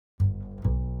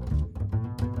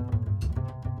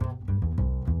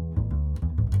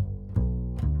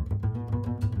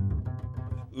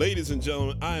Ladies and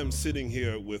gentlemen, I am sitting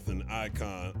here with an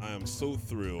icon. I am so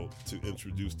thrilled to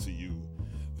introduce to you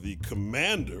the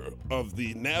commander of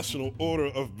the National Order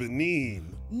of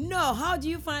Benin. No, how do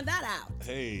you find that out?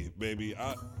 Hey, baby,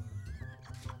 I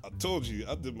told you,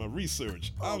 I did my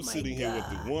research. Oh I'm my sitting here with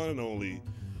God. the one and only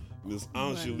Miss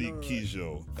Angelique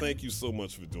Kidjo. Thank you so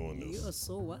much for doing this. You're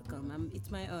so welcome.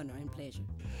 It's my honor and pleasure.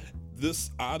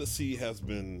 This odyssey has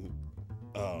been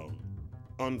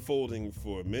unfolding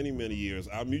for many, many years.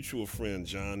 Our mutual friend,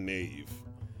 John Nave,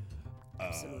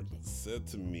 Absolutely. said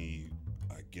to me,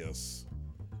 I guess,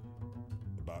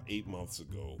 about 8 months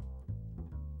ago,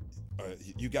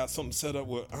 you got something set up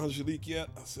with Angelique yet?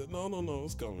 I said, no,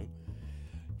 it's coming.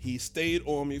 He stayed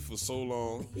on me for so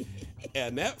long,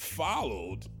 and that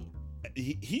followed,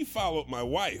 he followed my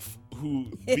wife,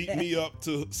 who beat me up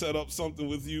to set up something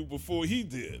with you before he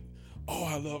did. Oh,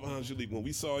 I love Angelique. When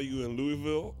we saw you in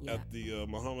Louisville at the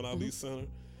Muhammad Ali Center,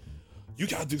 you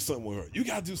got to do something with her. You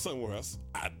got to do something with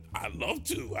her. I'd love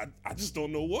to. I just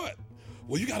don't know what.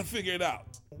 Well, you got to figure it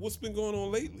out. What's been going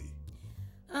on lately?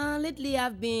 Lately,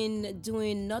 I've been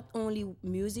doing not only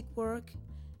music work,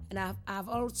 and I've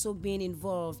also been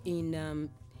involved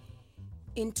in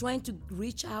trying to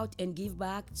reach out and give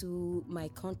back to my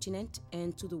continent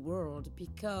and to the world,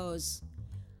 because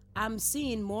I'm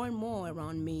seeing more and more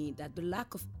around me that the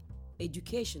lack of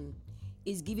education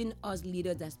is giving us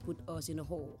leaders that put us in a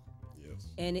hole. Yes.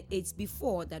 And it's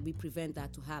before that we prevent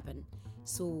that to happen.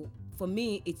 So for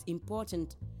me, it's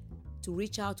important to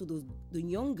reach out to the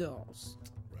young girls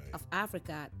of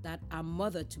Africa that are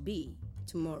mother to be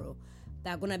tomorrow,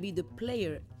 that are gonna be the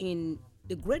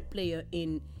great player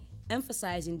in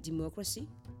emphasizing democracy,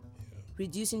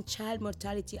 reducing child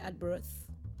mortality at birth,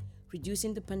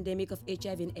 reducing the pandemic of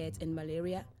HIV and AIDS and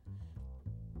malaria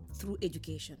through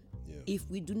education. Yeah. If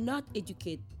we do not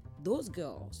educate those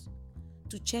girls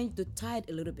to change the tide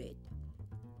a little bit,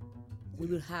 we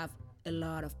will have a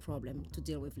lot of problem to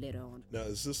deal with later on. Now,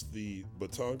 is this the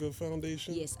Batanga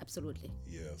Foundation? Yes, absolutely.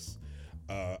 Yes.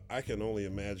 I can only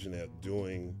imagine that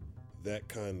doing that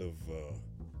kind of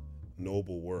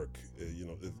noble work,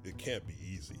 it can't be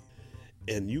easy.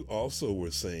 And you also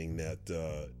were saying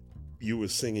that you were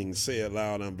singing "Say It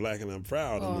Loud, I'm Black and I'm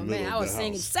Proud" in the middle of the house. I was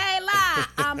singing "Say It Loud,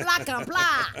 I'm Black and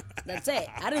Proud." That's it.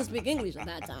 I didn't speak English at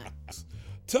that time.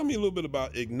 Tell me a little bit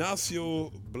about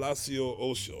Ignacio Blasio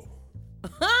Osho.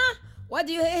 Huh? What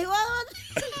do you hear? What?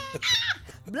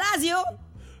 Blasio?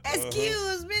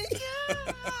 Excuse me.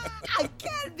 I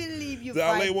can't believe you. Did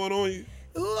I lay one on you?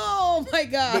 Oh my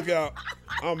God. Look out.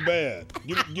 I'm bad.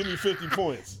 Give me 50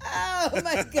 points. Oh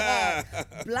my God.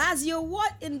 Blasio,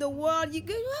 what in the world you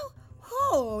good?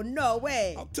 Oh, no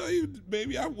way. I'll tell you,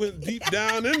 baby, I went deep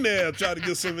down in there trying to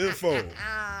get some info.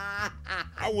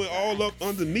 I went all up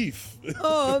underneath.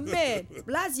 Oh man.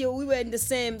 Blasio, we were in the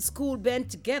same school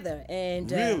band together, and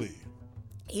Really?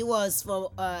 he was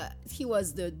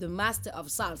the master of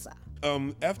salsa.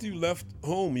 After you left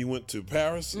home, you went to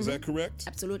Paris, is that correct?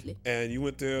 Absolutely. And you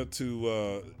went there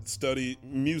to study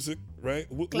music, right?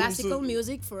 Classical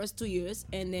music first 2 years,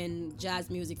 and then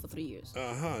jazz music for 3 years.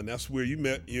 And that's where you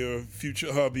met your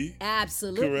future hubby.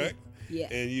 Absolutely. Correct? Yeah.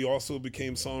 And you also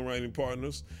became songwriting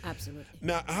partners. Absolutely.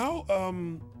 Now,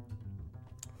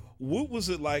 what was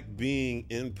it like being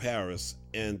in Paris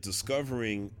and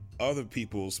discovering other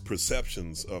people's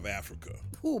perceptions of Africa?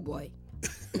 Oh boy.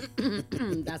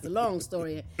 That's a long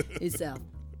story itself.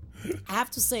 I have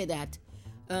to say that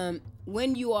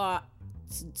when you are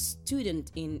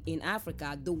student in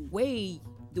Africa, the way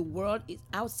the world is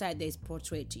outside there is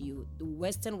portrayed to you, the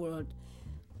Western world,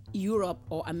 Europe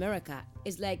or America,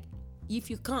 is like if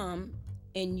you come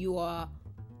and you are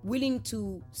willing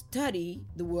to study,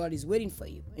 the world is waiting for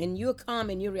you. And you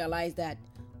come and you realize that,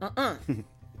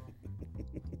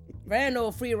 there ain't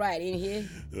no free ride in here.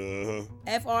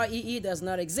 FREE does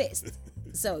not exist.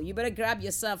 So you better grab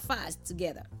yourself fast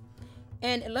together.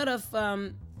 And a lot of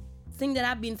things that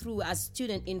I've been through as a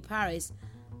student in Paris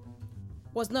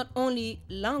was not only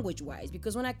language-wise,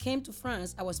 because when I came to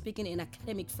France, I was speaking in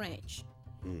academic French.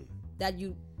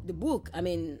 The book,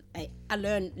 I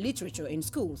learned literature in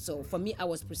school, so for me, I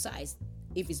was precise.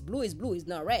 If it's blue, it's blue, it's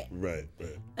not red. Right.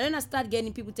 And then I start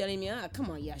getting people telling me, come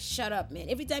on, shut up, man.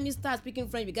 Every time you start speaking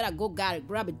French, you gotta go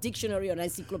grab a dictionary or an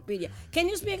encyclopedia. Can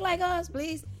you speak like us,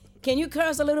 please? Can you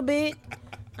curse a little bit?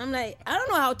 I'm like, I don't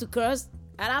know how to curse.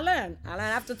 And I learned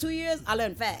after 2 years, I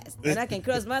learned fast. And I can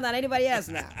curse more than anybody else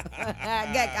now.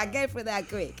 I get for that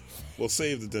quick. Well,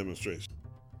 save the demonstration.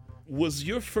 Was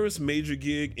your first major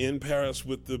gig in Paris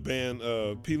with the band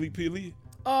Pili Pili?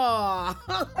 Oh,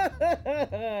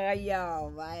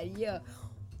 yo, man, yo.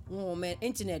 Oh man,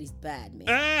 internet is bad,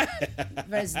 man.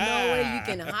 There's no way you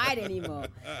can hide anymore.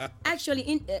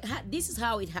 Actually, this is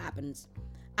how it happens.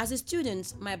 As a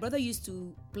student, my brother used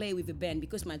to play with a band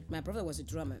because my brother was a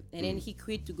drummer, and then he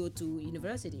quit to go to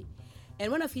university.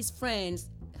 And one of his friends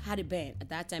had a band at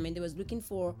that time, and they was looking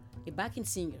for a backing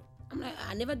singer. I'm like,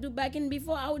 I never do backing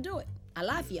before, I will do it. I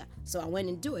laugh here, so I went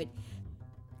and do it.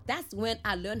 That's when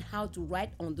I learned how to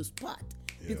write on the spot.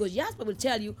 Because Jasper will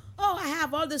tell you, oh, I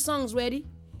have all the songs ready.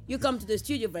 You come to the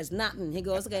studio, there's nothing. He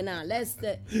goes, okay, now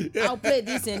I'll play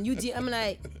this and you do. I'm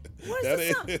like, where's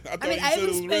the song? I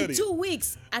even spent 2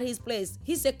 weeks at his place.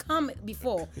 He said, come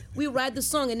before. We write the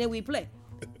song and then we play.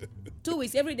 2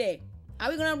 weeks every day. Are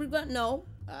we going to regret? No.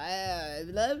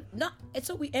 No. And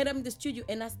so we end up in the studio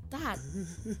and I start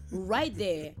right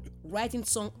there writing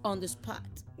song on the spot.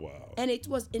 Wow. And it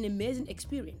was an amazing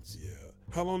experience. Yeah.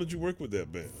 How long did you work with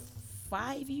that band?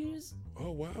 5 years.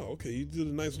 Oh, wow. Okay, you did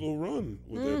a nice little run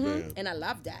with that band. And I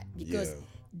love that because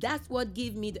that's what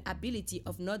gave me the ability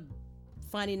of not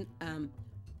finding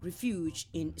refuge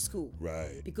in school.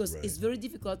 Right. Because it's very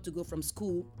difficult to go from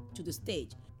school to the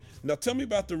stage. Now, tell me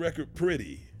about the record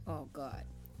Pretty. Oh, God.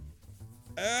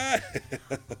 I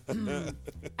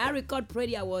record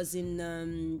Pretty. I was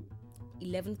in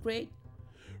 11th grade.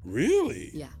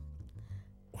 Really? Yeah.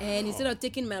 Wow. And instead of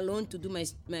taking my loan to do my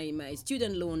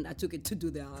student loan, I took it to do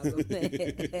the album.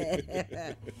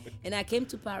 And I came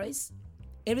to Paris.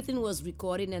 Everything was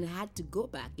recorded and I had to go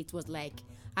back. It was like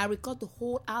I recorded the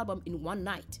whole album in one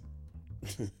night.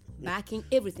 Backing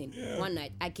everything one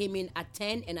night. I came in at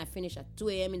 10 and I finished at 2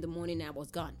 a.m. in the morning and I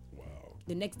was gone. Wow.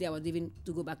 The next day I was leaving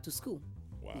to go back to school.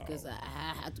 Wow. Because I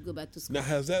had to go back to school. Now,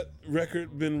 has that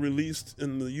record been released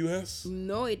in the U.S.?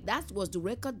 No, that was the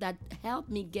record that helped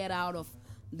me get out of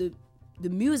the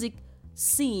music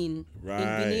scene in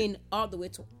Benin all the way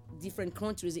to different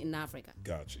countries in Africa.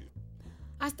 Got you.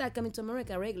 I started coming to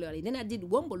America regularly. Then I did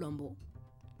Wombo Lombo.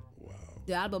 Wow.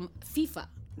 The album FIFA.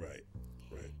 Right.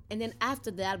 And then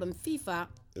after the album FIFA,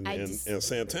 and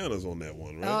Santana's on that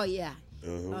one, right? Oh, yeah.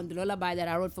 On the lullaby that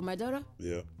I wrote for my daughter.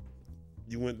 Yeah.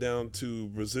 You went down to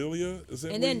Brasilia? Is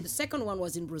that and then the second one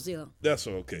was in Brazil. That's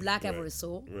okay. Black Ivory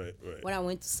Soul. Right. When I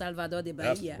went to Salvador de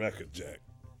Bahia. That's record, Jack.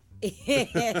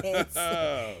 Yes.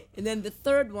 And then the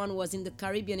third one was in the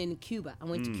Caribbean in Cuba. I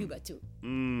went to Cuba too.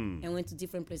 And went to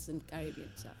different places in the Caribbean.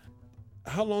 So.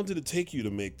 How long did it take you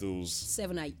to make those?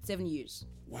 7 years.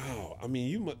 Wow. I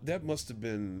mean, that must have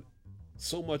been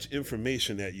so much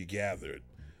information that you gathered,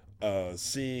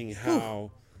 seeing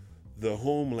how the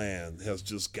homeland has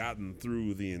just gotten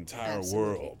through the entire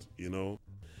world, you know?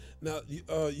 Now,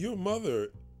 your mother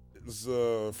is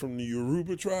from the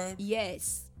Yoruba tribe?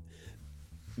 Yes.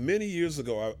 Many years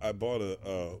ago, I bought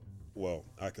well,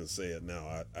 I can say it now.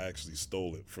 I actually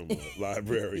stole it from a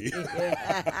library.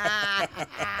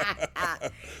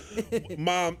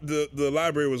 Mom, the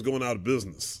library was going out of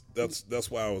business.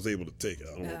 That's why I was able to take it.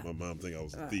 I don't want my mom to think I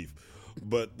was a thief.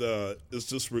 But it's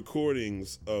just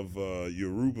recordings of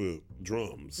Yoruba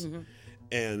drums.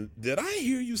 And did I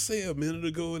hear you say a minute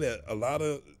ago that a lot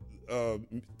of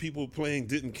people playing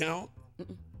didn't count?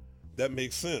 That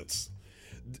makes sense.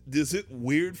 Is it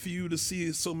weird for you to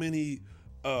see so many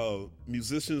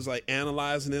musicians like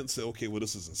analyzing it and say, okay, well,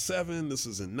 this is in 7, this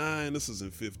is in 9, this is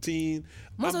in 15?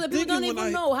 Most of the people don't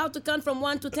even know how to count from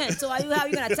 1 to 10. So how are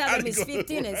you going to tell them it's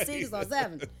 15 and 6 or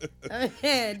 7?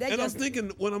 And I'm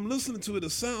thinking, when I'm listening to it,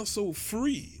 it sounds so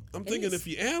free. I'm thinking if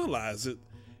you analyze it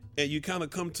and you kind of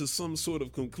come to some sort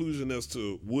of conclusion as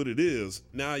to what it is,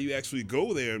 now you actually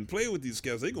go there and play with these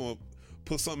guys, they're going to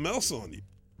put something else on you.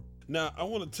 Now, I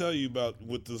want to tell you about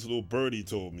what this little birdie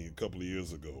told me a couple of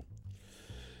years ago.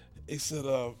 He said,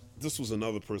 this was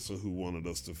another person who wanted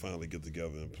us to finally get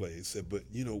together and play. He said, but,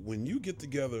 you know, when you get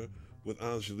together with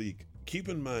Angelique, keep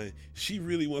in mind, she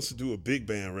really wants to do a big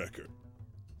band record.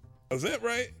 Is that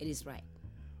right? It is right.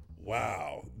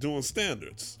 Wow. Doing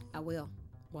standards. I will,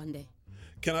 one day.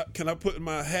 Can I put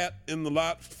my hat in the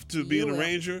lot to be an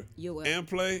arranger? You will. And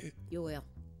play? You will.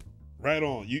 Right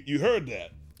on. You heard that.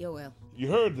 You will. You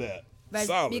heard that. But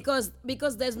solid.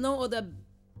 Because there's no other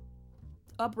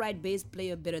upright bass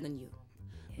player better than you.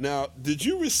 Now, did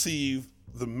you receive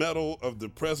the medal of the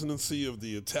presidency of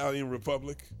the Italian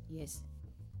Republic? Yes.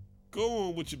 Go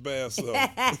on with your bad self.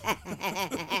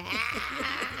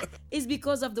 It's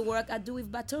because of the work I do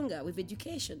with Batunga, with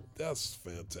education. That's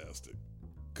fantastic.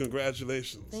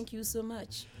 Congratulations. Thank you so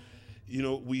much. You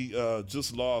know, we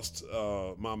just lost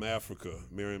Mama Africa,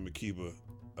 Miriam Makeba,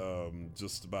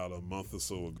 just about a month or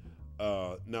so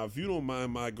ago. Now, if you don't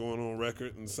mind my going on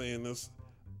record and saying this,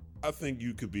 I think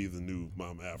you could be the new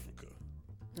Mama Africa.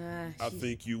 I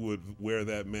think you would wear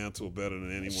that mantle better than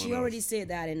anyone else. She already said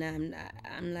that, and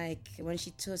I'm like, when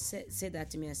she said that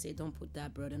to me, I said, don't put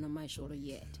that burden on my shoulder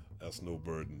yet. That's no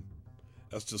burden.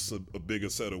 That's just a bigger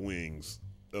set of wings.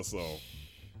 That's all.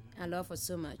 I love her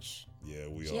so much. Yeah,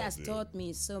 She has taught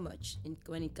me so much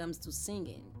when it comes to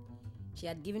singing. She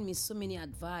had given me so many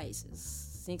advices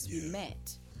since we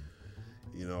met.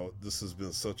 You know, this has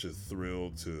been such a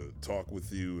thrill to talk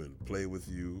with you and play with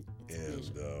you, and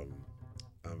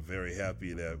I'm very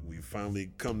happy that we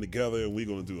finally come together, and we're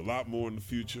going to do a lot more in the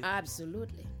future.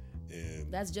 Absolutely.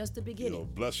 And that's just the beginning. You know,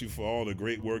 bless you for all the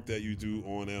great work that you do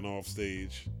on and off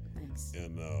stage. Thanks.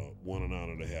 And what an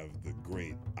honor to have the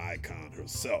great icon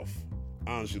herself,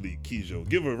 Angelique Kidjo.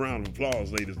 Give her a round of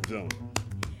applause, ladies and gentlemen.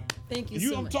 Thank you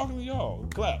so I'm much. talking to y'all.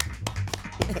 Clap.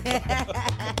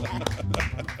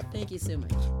 Thank you so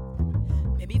much.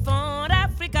 Maybe fond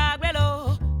Africa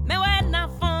grelo, me wena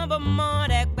fond bo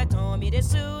monde kbeton mi de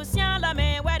souciant la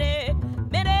me wede,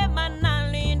 me de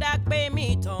manan linda kbe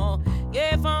mi ton,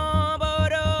 ye fond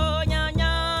bodo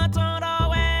nya ton do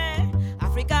we,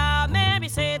 Africa maybe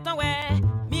say ton we,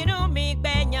 mi no mi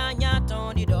kbe nya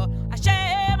ton di do,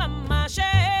 ashe mama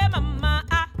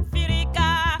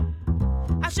Africa,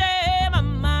 ashe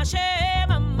mama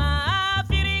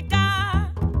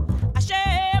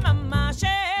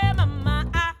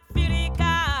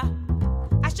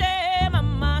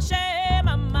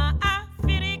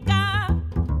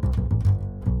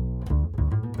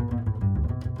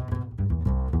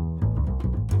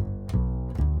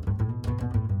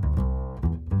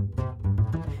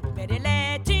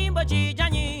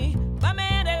Jani, ba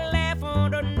me de le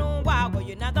fondo nu wa go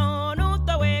you na don nu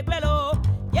to we glelo,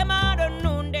 ye ma don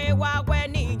nu de wa we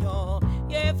niño,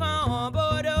 ye fon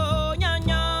bodo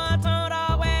nya ton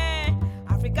do we,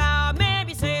 Africa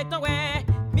maybe say ton we,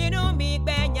 mi nu mi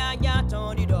gbe nya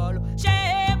ton di dolo, she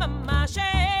mama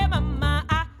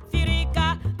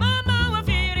Africa, mama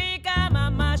Africa,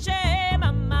 mama she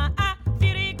mama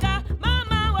Africa,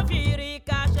 mama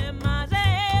Africa, she ma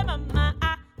ze mama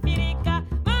Africa.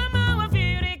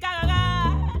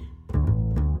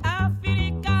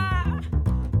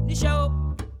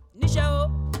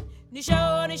 Nisho